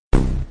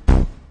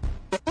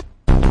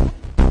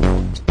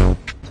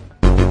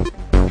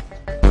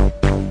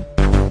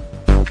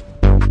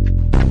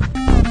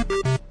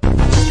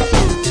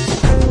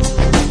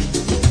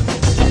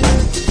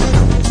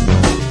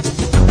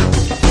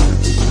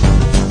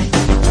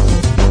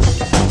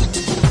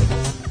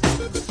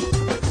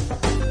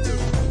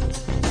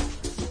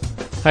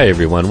Hi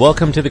everyone,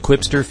 welcome to the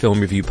Quipster Film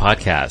Review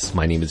Podcast.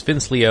 My name is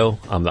Vince Leo.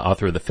 I'm the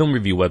author of the film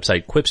review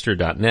website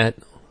Quipster.net.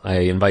 I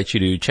invite you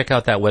to check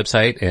out that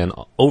website and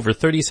over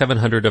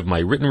 3,700 of my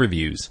written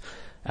reviews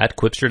at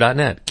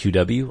Quipster.net,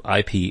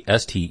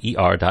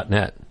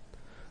 QWIPSTER.net.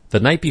 The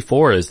Night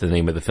Before is the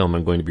name of the film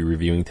I'm going to be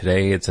reviewing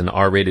today. It's an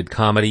R-rated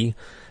comedy.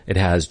 It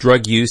has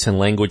drug use and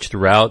language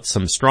throughout,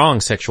 some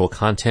strong sexual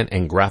content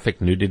and graphic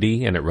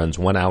nudity, and it runs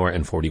 1 hour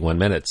and 41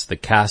 minutes. The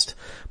cast,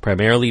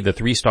 primarily the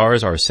 3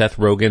 stars, are Seth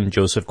Rogen,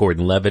 Joseph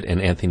Gordon-Levitt,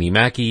 and Anthony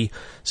Mackie.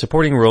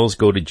 Supporting roles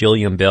go to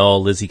Jillian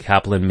Bell, Lizzie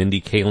Kaplan,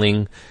 Mindy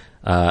Kaling,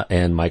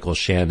 and Michael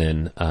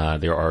Shannon.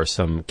 There are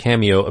some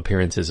cameo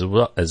appearances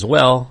as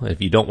well.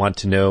 If you don't want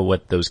to know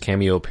what those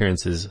cameo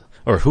appearances,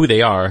 or who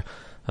they are,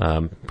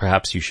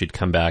 perhaps you should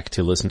come back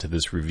to listen to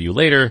this review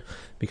later,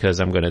 because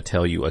I'm going to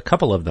tell you a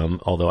couple of them,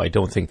 although I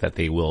don't think that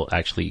they will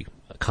actually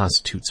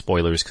constitute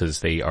spoilers because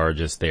they are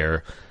just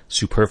there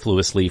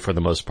superfluously for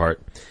the most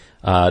part.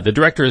 The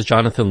director is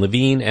Jonathan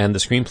Levine, and the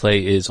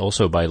screenplay is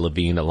also by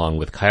Levine, along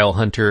with Kyle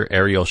Hunter,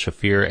 Ariel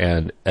Shafir,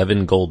 and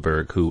Evan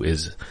Goldberg, who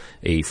is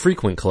a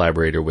frequent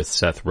collaborator with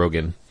Seth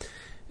Rogen.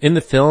 In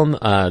the film,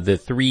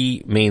 the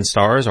 3 main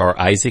stars are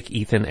Isaac,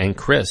 Ethan, and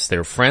Chris.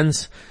 They're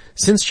friends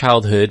since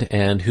childhood,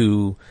 and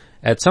who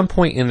at some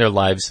point in their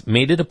lives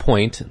made it a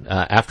point,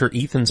 after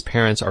Ethan's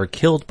parents are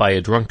killed by a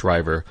drunk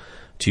driver,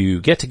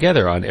 to get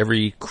together on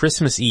every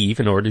Christmas Eve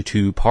in order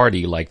to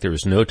party like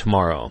there's no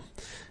tomorrow.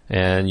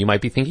 And you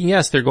might be thinking,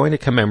 yes, they're going to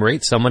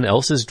commemorate someone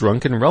else's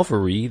drunken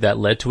revelry that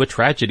led to a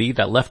tragedy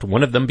that left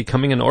one of them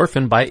becoming an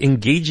orphan by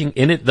engaging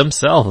in it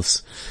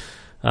themselves.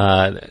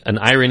 An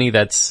irony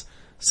that's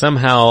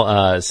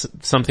somehow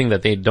something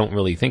that they don't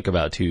really think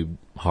about too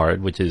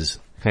hard, which is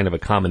kind of a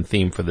common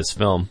theme for this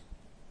film.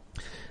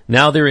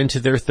 Now they're into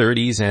their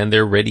 30s and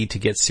they're ready to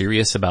get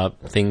serious about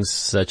things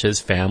such as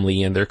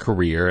family and their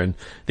career, and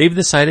they've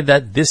decided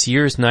that this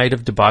year's night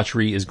of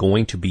debauchery is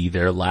going to be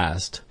their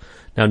last.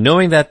 Now,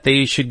 knowing that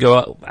they should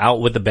go out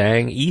with a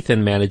bang,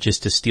 Ethan manages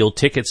to steal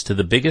tickets to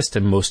the biggest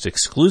and most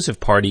exclusive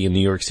party in New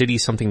York City,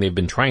 something they've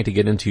been trying to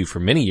get into for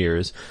many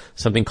years,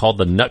 something called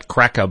the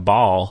Nutcracker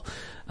Ball.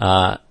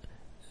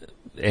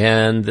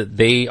 And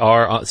they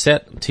are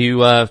set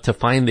to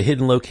find the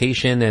hidden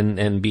location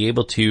and be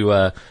able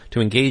to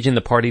engage in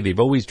the party they've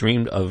always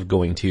dreamed of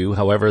going to.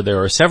 However,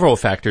 there are several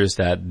factors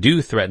that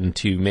do threaten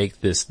to make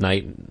this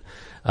night,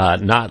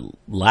 not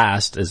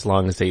last as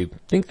long as they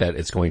think that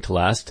it's going to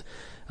last.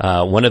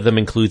 One of them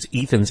includes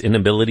Ethan's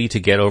inability to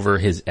get over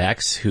his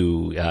ex,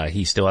 who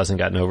he still hasn't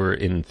gotten over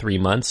in 3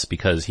 months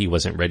because he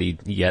wasn't ready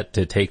yet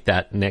to take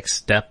that next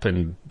step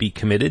and be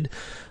committed.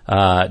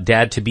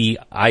 Dad-to-be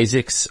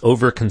Isaac's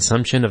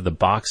overconsumption of the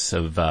box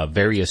of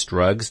various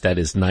drugs that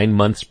his 9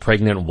 months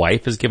pregnant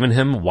wife has given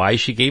him. Why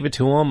she gave it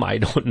to him, I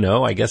don't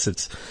know. I guess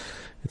it's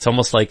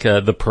almost like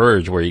The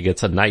Purge, where he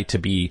gets a night to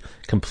be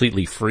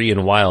completely free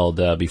and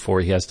wild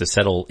before he has to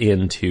settle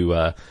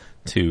into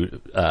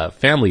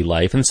family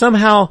life. And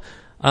somehow,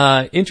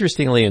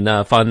 interestingly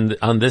enough,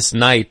 on this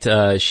night,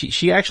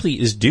 she actually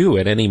is due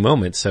at any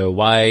moment. So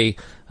why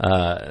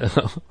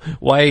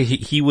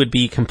he would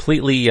be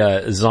completely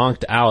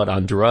zonked out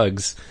on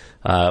drugs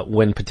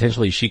when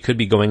potentially she could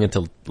be going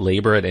into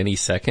labor at any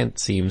second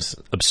seems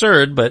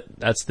absurd, but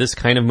that's this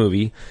kind of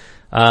movie.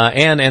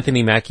 And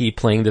Anthony Mackie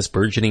playing this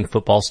burgeoning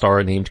football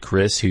star named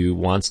Chris, who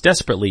wants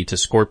desperately to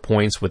score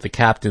points with the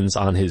captains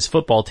on his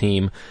football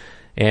team.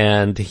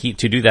 And to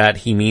do that,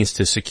 he needs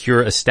to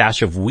secure a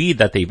stash of weed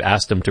that they've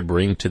asked him to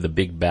bring to the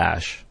Big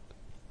Bash.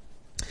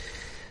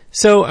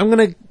 So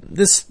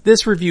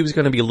this review is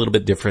gonna be a little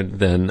bit different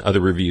than other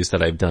reviews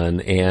that I've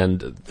done, and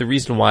the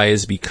reason why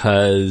is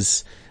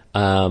because,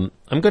 I'm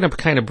gonna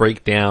kind of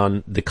break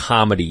down the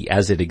comedy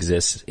as it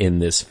exists in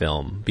this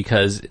film,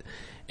 because,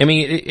 I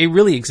mean, it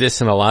really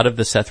exists in a lot of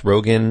the Seth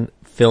Rogen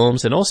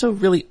films, and also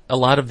really a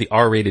lot of the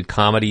R-rated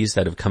comedies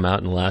that have come out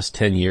in the last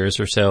 10 years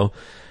or so.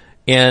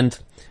 And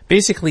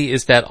basically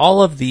is that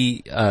all of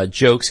the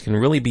jokes can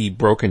really be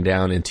broken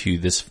down into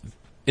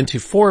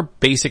 4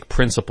 basic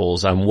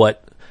principles on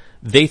what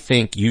they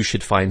think you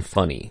should find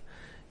funny.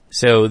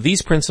 So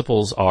these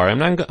principles are,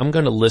 I'm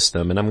going to list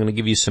them, and I'm going to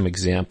give you some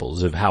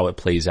examples of how it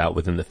plays out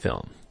within the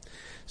film.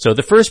 So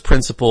the first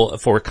principle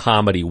for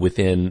comedy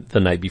within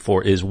The Night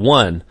Before is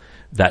 1,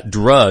 that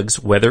drugs,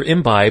 whether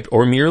imbibed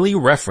or merely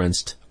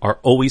referenced, are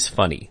always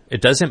funny.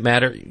 It doesn't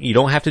matter. You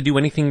don't have to do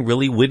anything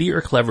really witty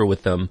or clever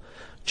with them.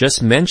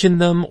 Just mention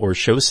them or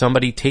show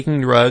somebody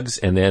taking drugs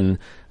and then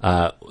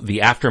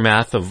the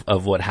aftermath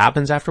of what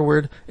happens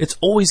afterward. It's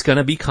always going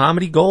to be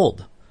comedy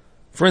gold.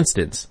 For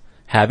instance,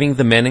 having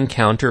the men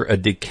encounter a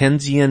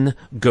Dickensian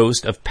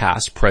ghost of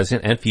past,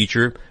 present, and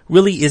future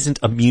really isn't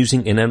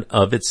amusing in and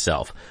of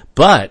itself.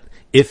 But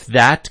if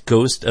that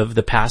ghost of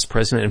the past,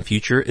 present, and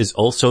future is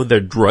also the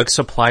drug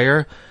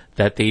supplier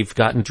that they've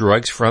gotten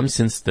drugs from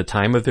since the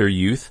time of their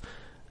youth,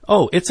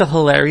 oh, it's a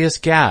hilarious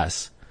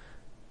gas.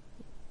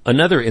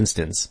 Another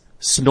instance,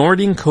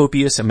 snorting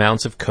copious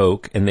amounts of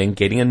coke and then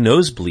getting a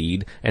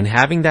nosebleed and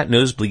having that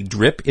nosebleed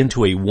drip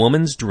into a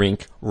woman's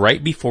drink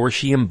right before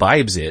she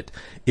imbibes it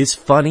is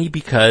funny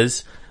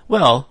because,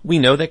 Well, we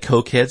know that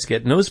cokeheads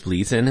get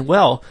nosebleeds, and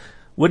well,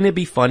 wouldn't it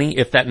be funny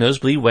if that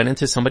nosebleed went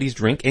into somebody's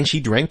drink and she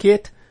drank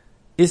it?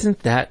 Isn't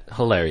that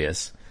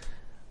hilarious?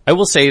 I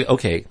will say,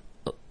 okay,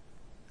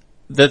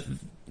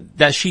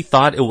 that she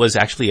thought it was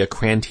actually a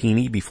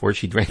crantini before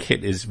she drank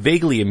it is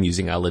vaguely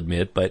amusing, I'll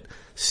admit, but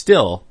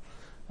still,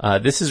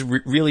 this is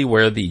really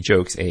where the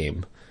jokes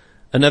aim.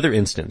 Another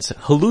instance,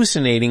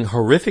 hallucinating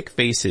horrific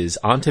faces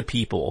onto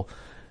people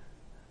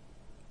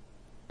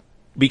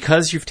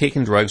because you've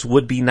taken drugs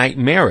would be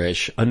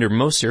nightmarish under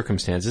most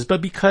circumstances,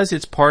 but because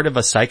it's part of a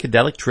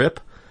psychedelic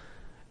trip,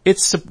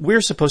 we're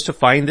supposed to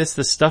find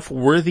the stuff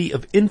worthy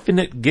of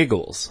infinite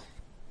giggles.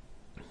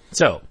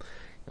 So,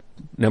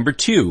 number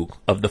 2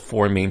 of the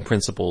 4 main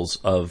principles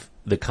of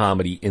the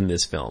comedy in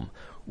this film.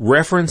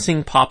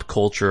 Referencing pop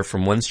culture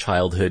from one's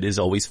childhood is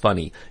always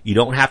funny. You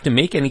don't have to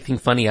make anything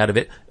funny out of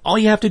it. All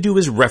you have to do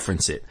is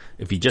reference it.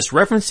 If you just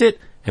reference it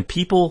and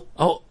people,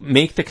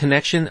 make the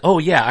connection,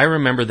 yeah, I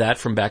remember that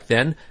from back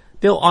then,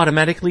 they'll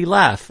automatically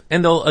laugh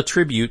and they'll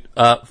attribute,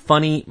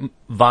 funny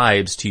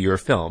vibes to your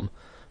film.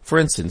 For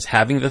instance,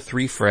 having the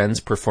 3 friends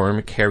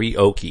perform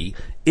karaoke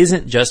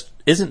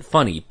isn't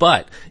funny,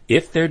 but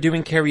if they're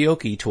doing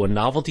karaoke to a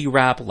novelty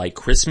rap like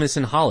Christmas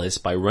in Hollis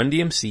by Run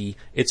DMC,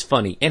 it's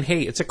funny. And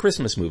hey, it's a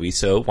Christmas movie,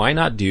 so why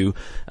not do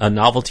a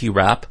novelty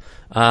rap,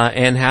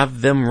 and have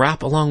them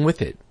rap along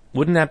with it?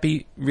 Wouldn't that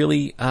be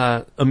really,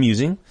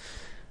 amusing?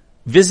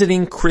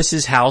 Visiting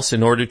Chris's house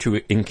in order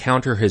to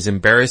encounter his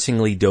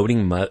embarrassingly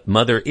doting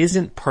mother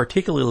isn't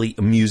particularly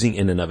amusing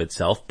in and of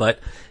itself, but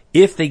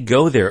if they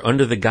go there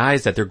under the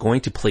guise that they're going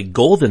to play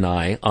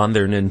GoldenEye on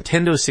their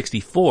Nintendo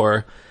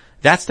 64,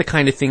 that's the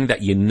kind of thing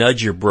that you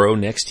nudge your bro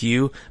next to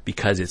you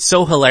because it's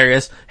so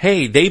hilarious.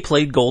 Hey, they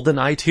played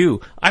GoldenEye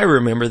too. I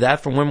remember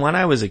that from when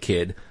I was a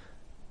kid.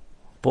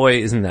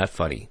 Boy, isn't that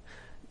funny.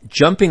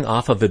 Jumping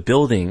off of a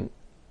building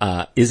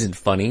isn't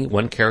funny.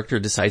 One character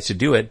decides to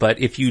do it,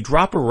 but if you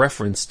drop a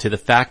reference to the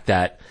fact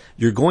that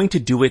you're going to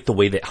do it the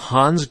way that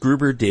Hans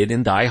Gruber did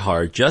in Die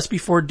Hard just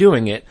before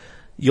doing it,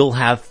 you'll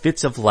have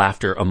fits of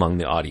laughter among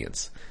the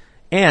audience.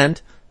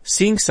 And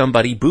seeing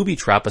somebody booby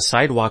trap a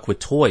sidewalk with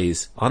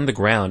toys on the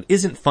ground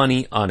isn't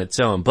funny on its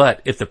own,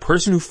 but if the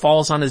person who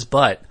falls on his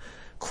butt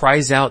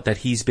cries out that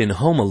he's been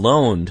home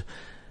alone,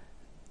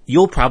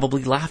 you'll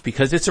probably laugh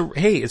because it's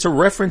a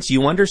reference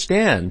you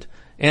understand.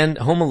 And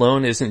Home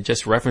Alone isn't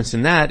just referenced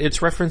in that,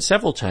 it's referenced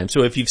several times.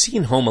 So if you've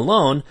seen Home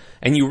Alone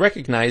and you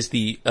recognize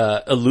the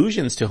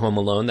allusions to Home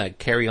Alone that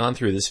carry on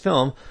through this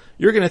film,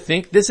 you're going to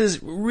think this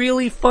is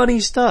really funny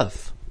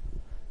stuff.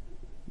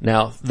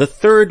 Now, the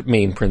 3rd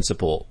main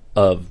principle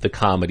of the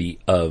comedy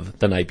of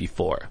The Night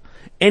Before.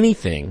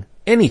 Anything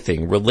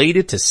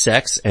related to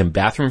sex and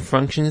bathroom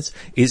functions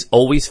is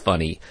always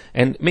funny.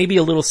 And maybe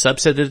a little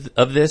subset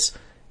of this,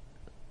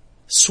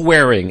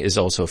 swearing is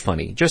also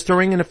funny. Just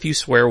throwing in a few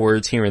swear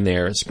words here and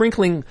there,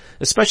 sprinkling,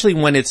 especially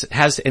when it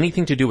has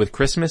anything to do with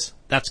Christmas,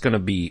 that's going to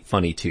be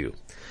funny too.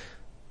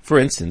 For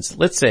instance,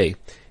 let's say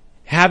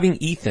having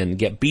Ethan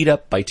get beat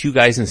up by 2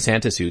 guys in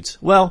Santa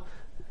suits. Well,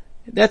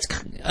 that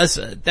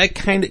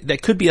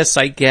could be a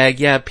sight gag.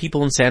 Yeah,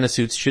 people in Santa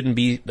suits shouldn't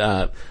be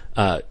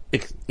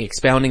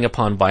expounding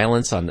upon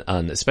violence on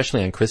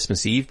especially on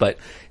Christmas Eve, but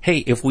hey,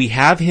 if we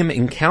have him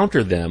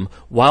encounter them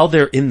while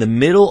they're in the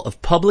middle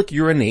of public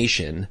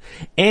urination,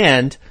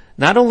 and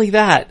not only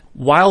that,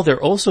 while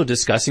they're also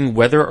discussing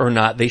whether or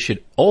not they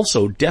should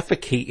also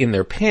defecate in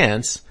their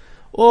pants,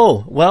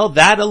 well,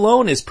 that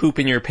alone is poop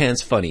in your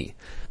pants funny.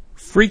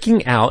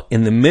 Freaking out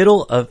in the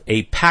middle of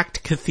a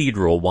packed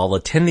cathedral while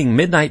attending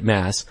midnight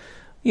mass,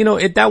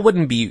 that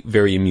wouldn't be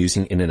very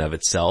amusing in and of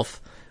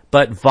itself.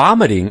 But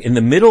vomiting in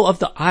the middle of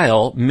the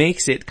aisle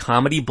makes it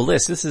comedy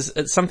bliss. This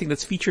is something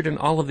that's featured in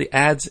all of the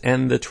ads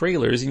and the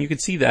trailers, and you can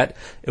see that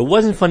it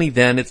wasn't funny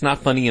then. It's not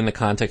funny in the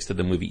context of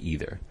the movie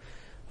either.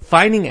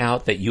 Finding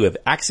out that you have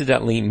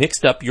accidentally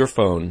mixed up your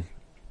phone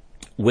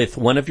with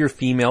one of your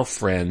female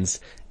friends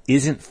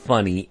isn't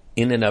funny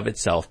in and of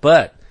itself,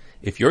 but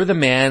if you're the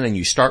man and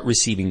you start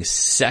receiving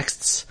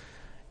sexts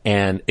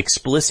and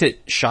explicit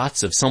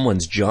shots of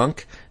someone's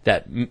junk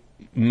that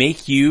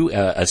make you,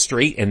 a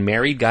straight and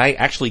married guy,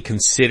 actually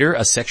consider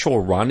a sexual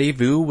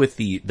rendezvous with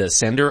the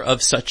sender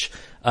of such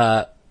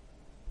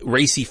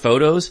racy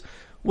photos,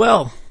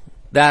 well,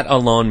 that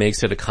alone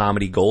makes it a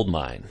comedy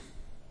goldmine.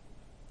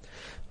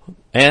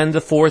 And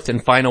the 4th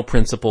and final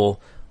principle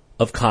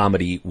of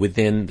comedy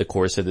within the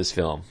course of this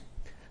film.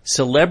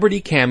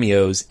 Celebrity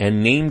cameos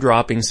and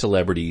name-dropping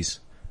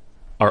celebrities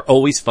are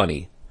always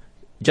funny.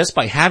 Just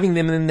by having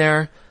them in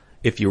there,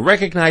 if you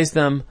recognize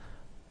them,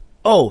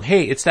 oh,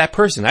 hey, it's that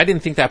person. I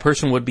didn't think that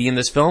person would be in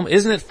this film.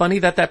 Isn't it funny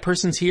that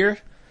person's here?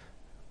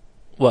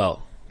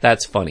 Well,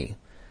 that's funny.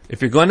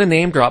 If you're going to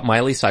name drop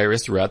Miley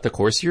Cyrus throughout the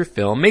course of your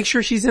film, make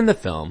sure she's in the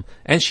film.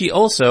 And she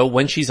also,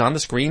 when she's on the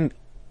screen,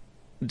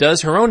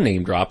 does her own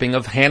name dropping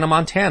of Hannah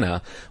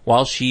Montana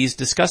while she's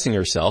discussing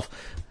herself.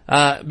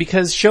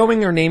 Because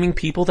showing or naming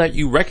people that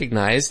you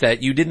recognize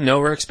that you didn't know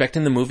or expect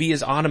in the movie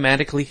is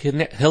automatically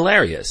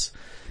hilarious.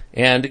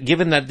 And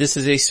given that this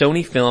is a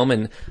Sony film,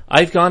 and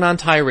I've gone on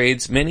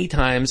tirades many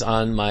times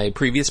on my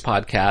previous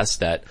podcast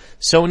that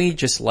Sony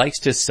just likes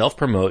to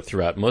self-promote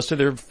throughout most of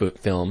their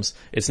films,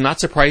 it's not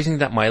surprising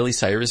that Miley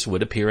Cyrus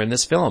would appear in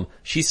this film.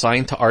 She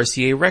signed to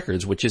RCA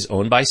Records, which is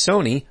owned by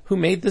Sony, who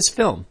made this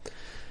film.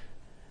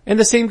 And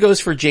the same goes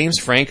for James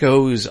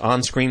Franco, who's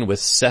on screen with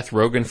Seth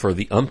Rogen for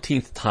the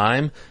umpteenth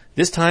time,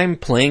 this time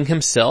playing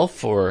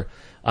himself, or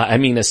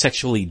a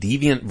sexually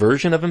deviant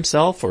version of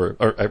himself, or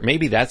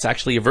maybe that's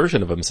actually a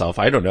version of himself.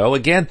 I don't know.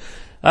 Again,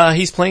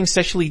 he's playing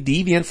sexually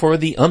deviant for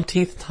the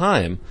umpteenth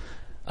time.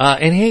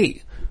 And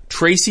hey,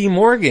 Tracy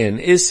Morgan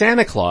is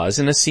Santa Claus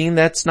in a scene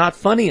that's not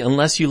funny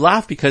unless you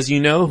laugh because you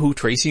know who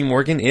Tracy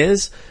Morgan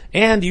is,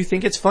 and you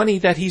think it's funny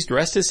that he's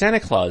dressed as Santa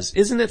Claus.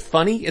 Isn't it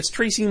funny? It's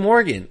Tracy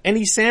Morgan, and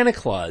he's Santa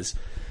Claus.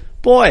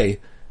 Boy,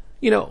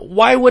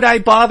 why would I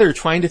bother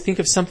trying to think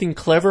of something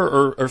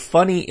clever or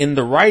funny in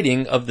the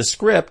writing of the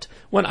script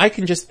when I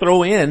can just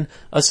throw in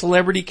a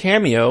celebrity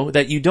cameo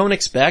that you don't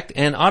expect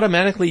and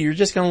automatically you're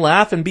just going to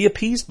laugh and be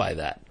appeased by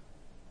that?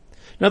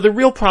 Now, the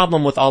real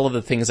problem with all of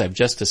the things I've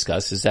just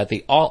discussed is that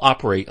they all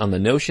operate on the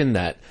notion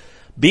that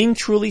being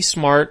truly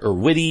smart or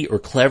witty or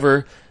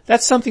clever,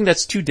 that's something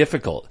that's too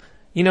difficult.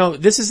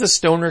 This is a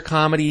stoner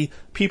comedy.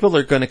 People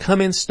are going to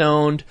come in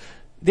stoned.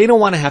 They don't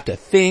want to have to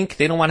think.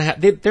 They don't want to have,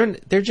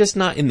 they're just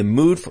not in the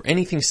mood for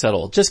anything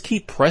subtle. Just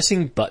keep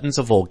pressing buttons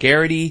of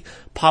vulgarity,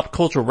 pop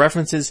culture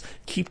references,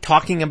 keep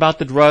talking about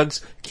the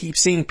drugs, keep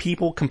seeing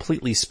people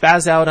completely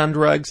spaz out on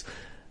drugs.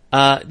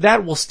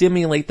 That will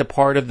stimulate the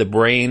part of the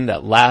brain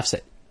that laughs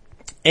at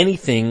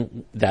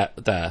anything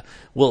that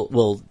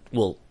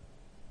will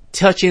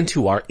touch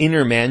into our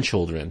inner man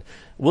children.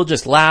 We'll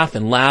just laugh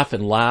and laugh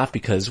and laugh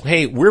because,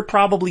 hey, we're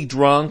probably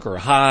drunk or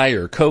high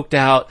or coked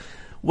out.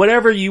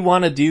 Whatever you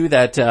want to do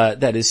that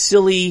is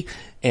silly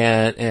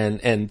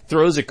and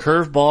throws a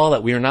curveball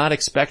that we are not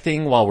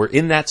expecting while we're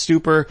in that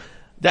stupor,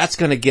 that's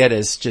going to get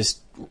us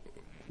just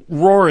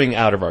roaring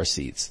out of our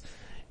seats.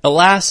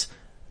 Alas,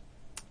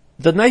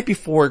 The Night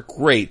Before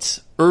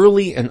grates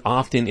early and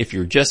often if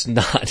you're just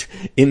not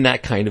in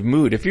that kind of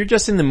mood. If you're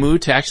just in the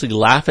mood to actually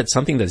laugh at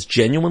something that's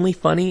genuinely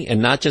funny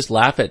and not just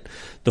laugh at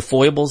the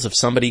foibles of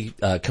somebody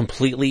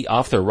completely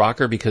off their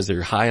rocker because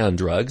they're high on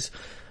drugs,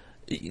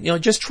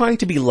 just trying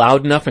to be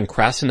loud enough and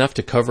crass enough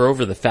to cover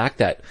over the fact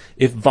that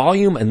if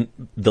volume and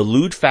the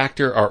lewd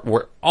factor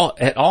were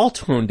at all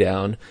toned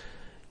down,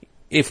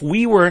 if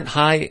we weren't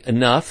high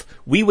enough,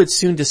 we would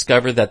soon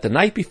discover that The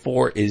Night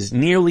Before is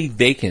nearly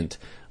vacant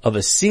of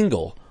a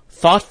single,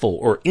 thoughtful,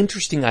 or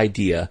interesting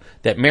idea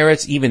that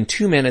merits even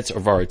 2 minutes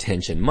of our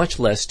attention, much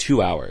less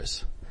 2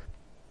 hours.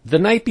 The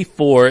Night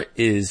Before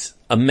is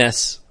a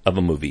mess of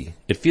a movie.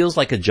 It feels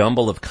like a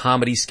jumble of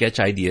comedy sketch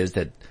ideas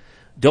that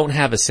don't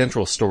have a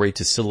central story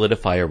to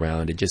solidify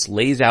around. It just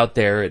lays out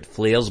there, it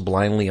flails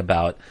blindly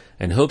about,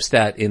 and hopes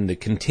that in the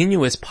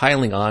continuous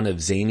piling on of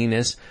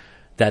zaniness,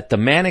 that the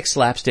manic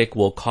slapstick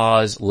will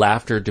cause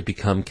laughter to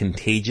become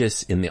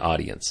contagious in the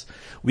audience.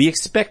 We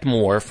expect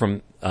more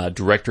from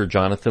director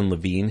Jonathan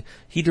Levine.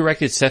 He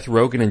directed Seth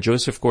Rogen and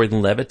Joseph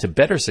Gordon-Levitt to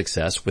better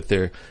success with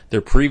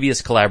their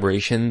previous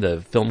collaboration,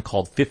 the film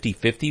called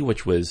 50-50,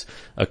 which was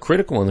a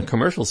critical and a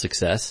commercial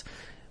success.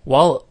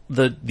 While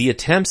the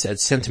attempts at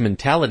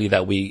sentimentality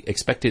that we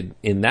expected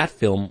in that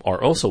film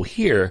are also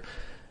here,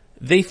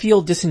 they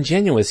feel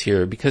disingenuous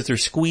here because they're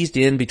squeezed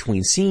in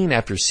between scene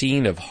after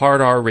scene of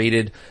hard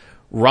R-rated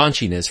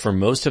raunchiness for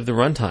most of the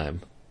runtime.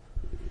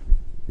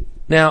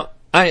 Now,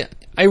 I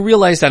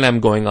realize that I'm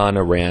going on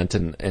a rant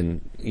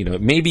and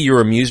maybe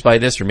you're amused by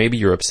this or maybe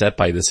you're upset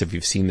by this if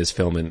you've seen this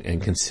film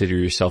and consider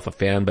yourself a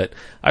fan, but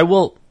I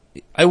will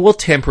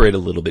temper it a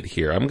little bit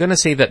here. I'm going to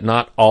say that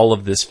not all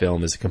of this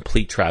film is a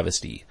complete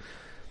travesty.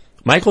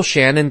 Michael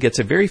Shannon gets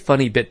a very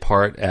funny bit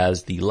part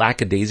as the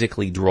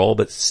lackadaisically droll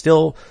but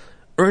still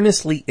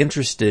earnestly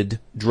interested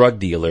drug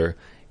dealer.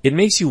 It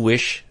makes you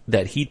wish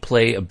that he'd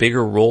play a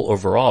bigger role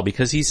overall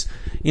because he's,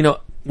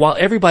 while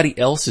everybody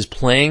else is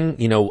playing,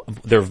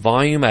 their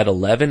volume at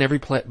 11,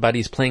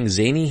 everybody's playing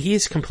zany, he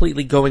is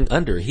completely going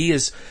under. He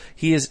is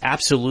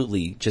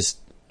absolutely just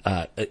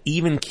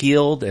even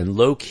keeled and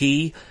low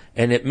key,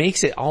 and it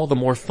makes it all the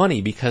more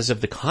funny because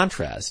of the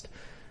contrast.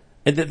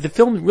 And the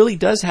film really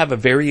does have a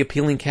very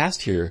appealing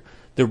cast here.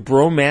 The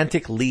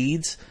romantic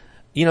leads,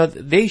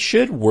 they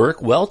should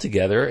work well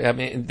together. I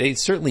mean, they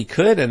certainly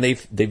could, and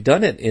they've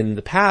done it in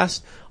the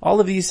past. All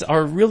of these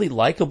are really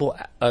likable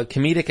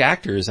comedic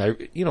actors.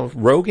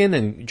 Rogen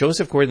and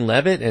Joseph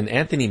Gordon-Levitt and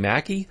Anthony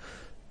Mackie.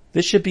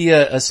 This should be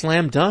a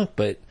slam dunk,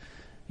 but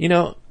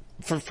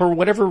for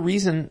whatever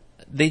reason,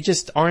 they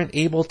just aren't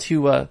able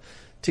to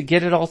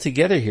get it all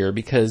together here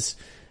because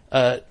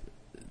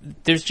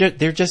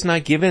they're just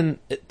not given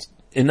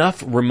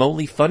enough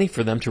remotely funny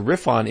for them to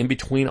riff on in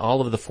between all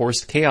of the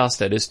forced chaos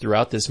that is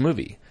throughout this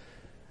movie.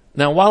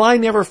 Now, while I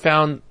never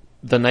found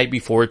The Night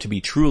Before to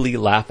be truly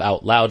laugh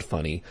out loud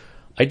funny,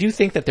 I do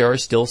think that there are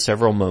still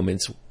several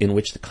moments in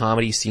which the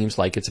comedy seems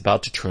like it's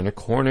about to turn a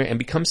corner and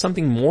become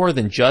something more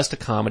than just a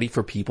comedy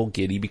for people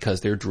giddy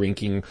because they're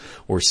drinking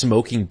or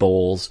smoking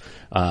bowls,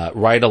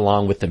 right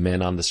along with the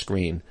men on the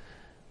screen.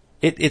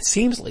 It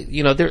seems like,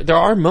 there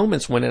are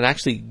moments when it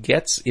actually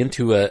gets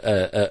into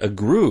a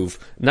groove,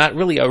 not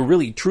really a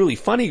really truly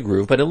funny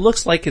groove, but it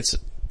looks like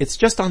it's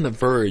just on the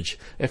verge.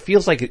 It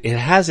feels like it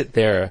has it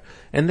there,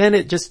 and then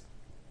it just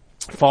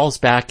falls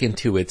back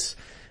into its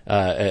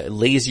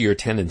lazier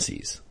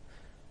tendencies.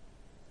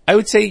 I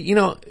would say,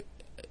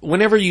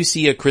 whenever you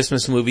see a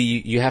Christmas movie,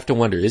 you have to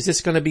wonder, is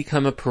this going to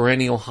become a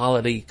perennial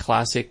holiday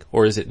classic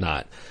or is it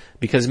not?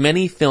 Because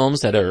many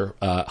films that are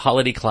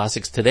holiday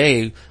classics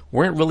today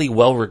weren't really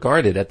well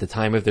regarded at the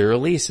time of their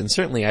release, and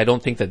certainly I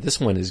don't think that this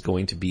one is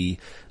going to be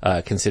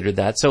considered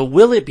that. So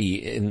will it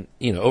be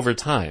over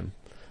time?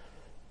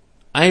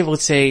 I would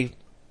say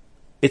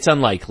it's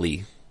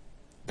unlikely.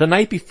 The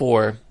Night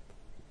Before,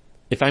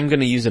 if I'm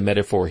going to use a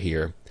metaphor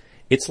here,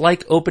 it's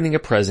like opening a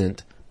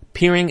present,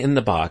 peering in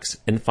the box,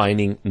 and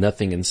finding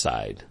nothing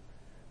inside.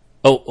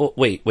 Oh,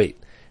 wait.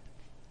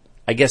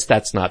 I guess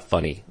that's not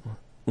funny.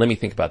 Let me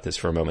think about this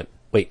for a moment.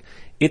 Wait,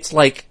 it's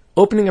like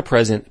opening a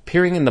present,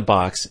 peering in the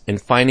box,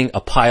 and finding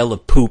a pile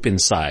of poop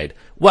inside.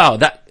 Wow,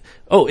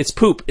 it's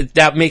poop.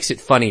 That makes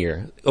it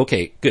funnier.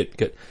 Okay,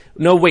 good.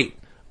 No, wait.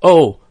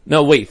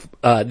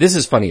 This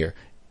is funnier.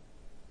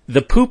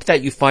 The poop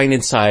that you find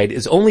inside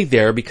is only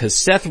there because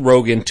Seth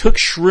Rogen took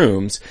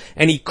shrooms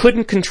and he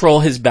couldn't control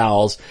his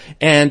bowels,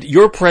 and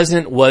your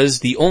present was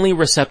the only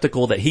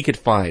receptacle that he could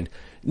find.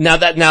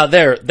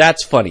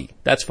 That's funny.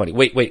 That's funny.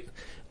 Wait.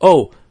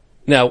 Oh,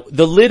 now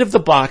the lid of the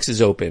box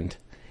is opened,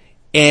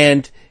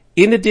 and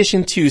in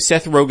addition to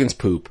Seth Rogen's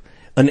poop,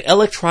 an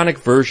electronic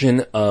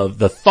version of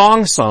the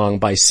Thong Song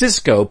by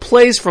Cisco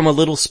plays from a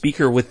little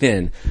speaker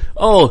within.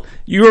 Oh,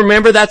 you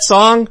remember that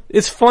song?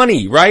 It's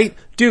funny, right?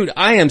 Dude,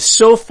 I am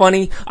so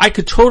funny. I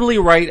could totally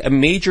write a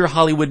major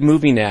Hollywood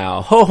movie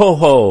now. Ho, ho,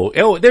 ho.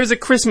 Oh, there's a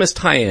Christmas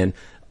tie-in.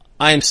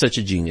 I am such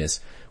a genius.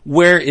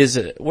 Where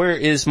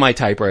is my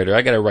typewriter?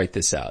 I gotta write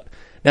this out.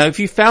 Now, if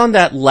you found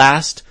that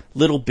last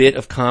little bit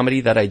of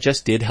comedy that I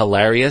just did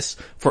hilarious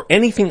for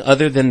anything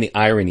other than the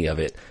irony of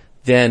it,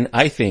 then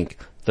I think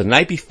The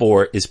Night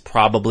Before is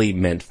probably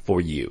meant for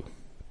you.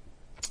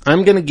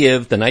 I'm going to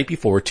give The Night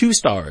Before 2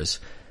 stars.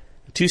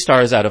 2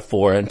 stars out of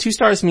 4. And 2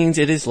 stars means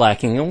it is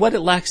lacking. And what it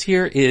lacks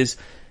here is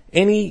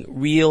any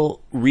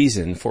real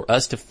reason for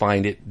us to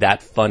find it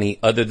that funny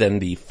other than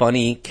the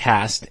funny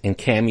cast and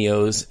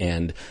cameos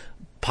and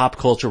pop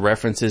culture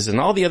references and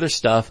all the other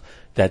stuff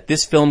that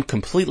this film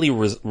completely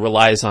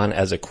relies on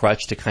as a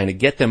crutch to kind of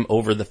get them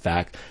over the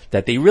fact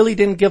that they really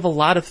didn't give a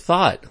lot of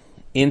thought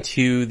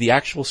into the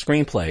actual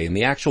screenplay and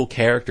the actual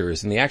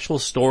characters and the actual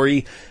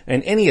story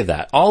and any of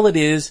that. All it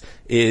is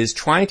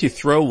trying to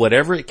throw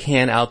whatever it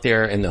can out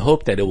there in the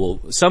hope that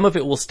some of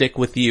it will stick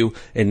with you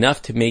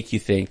enough to make you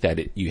think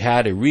that you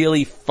had a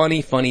really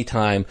funny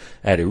time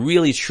at a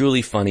really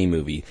truly funny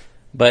movie.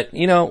 But,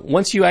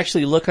 once you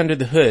actually look under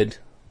the hood,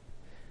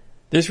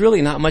 there's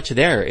really not much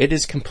there. It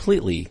is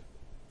completely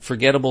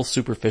forgettable,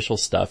 superficial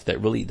stuff that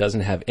really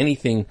doesn't have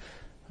anything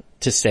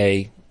to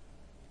say,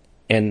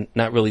 and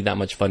not really that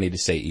much funny to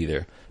say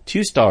either.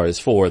 2 stars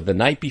for The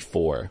Night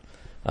Before.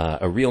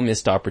 A real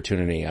missed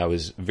opportunity I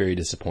was very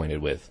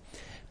disappointed with.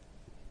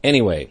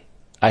 Anyway,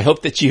 I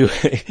hope that you,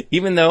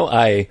 even though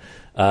I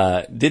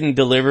didn't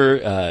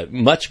deliver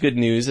much good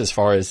news as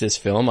far as this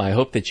film, I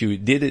hope that you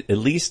did at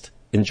least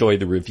enjoy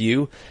the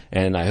review,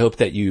 and I hope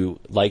that you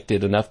liked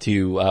it enough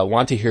to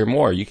want to hear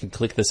more. You can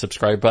click the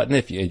subscribe button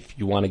if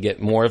you want to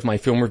get more of my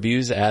film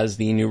reviews as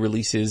the new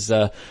releases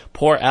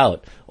pour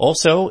out.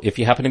 Also, if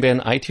you happen to be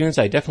on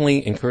iTunes, I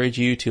definitely encourage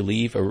you to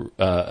leave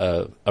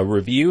a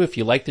review if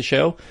you like the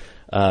show,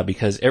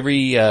 because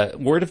every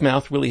word of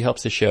mouth really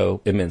helps the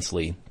show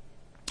immensely.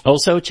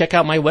 Also, check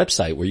out my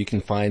website where you can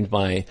find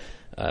my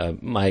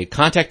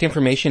contact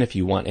information if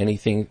you want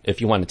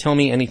to tell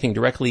me anything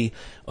directly,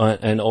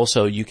 and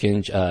also you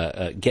can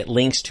get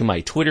links to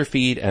my Twitter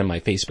feed and my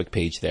Facebook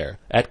page there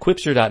at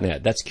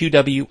quipster.net. That's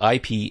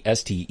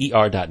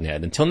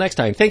QWIPSTER.net. Until next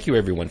time, thank you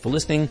everyone for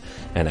listening,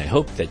 and I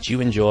hope that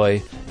you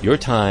enjoy your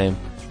time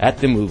at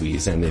the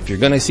movies. And if you're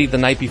going to see The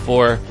Night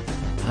Before,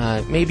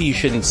 maybe you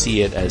shouldn't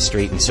see it as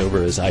straight and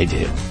sober as I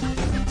did.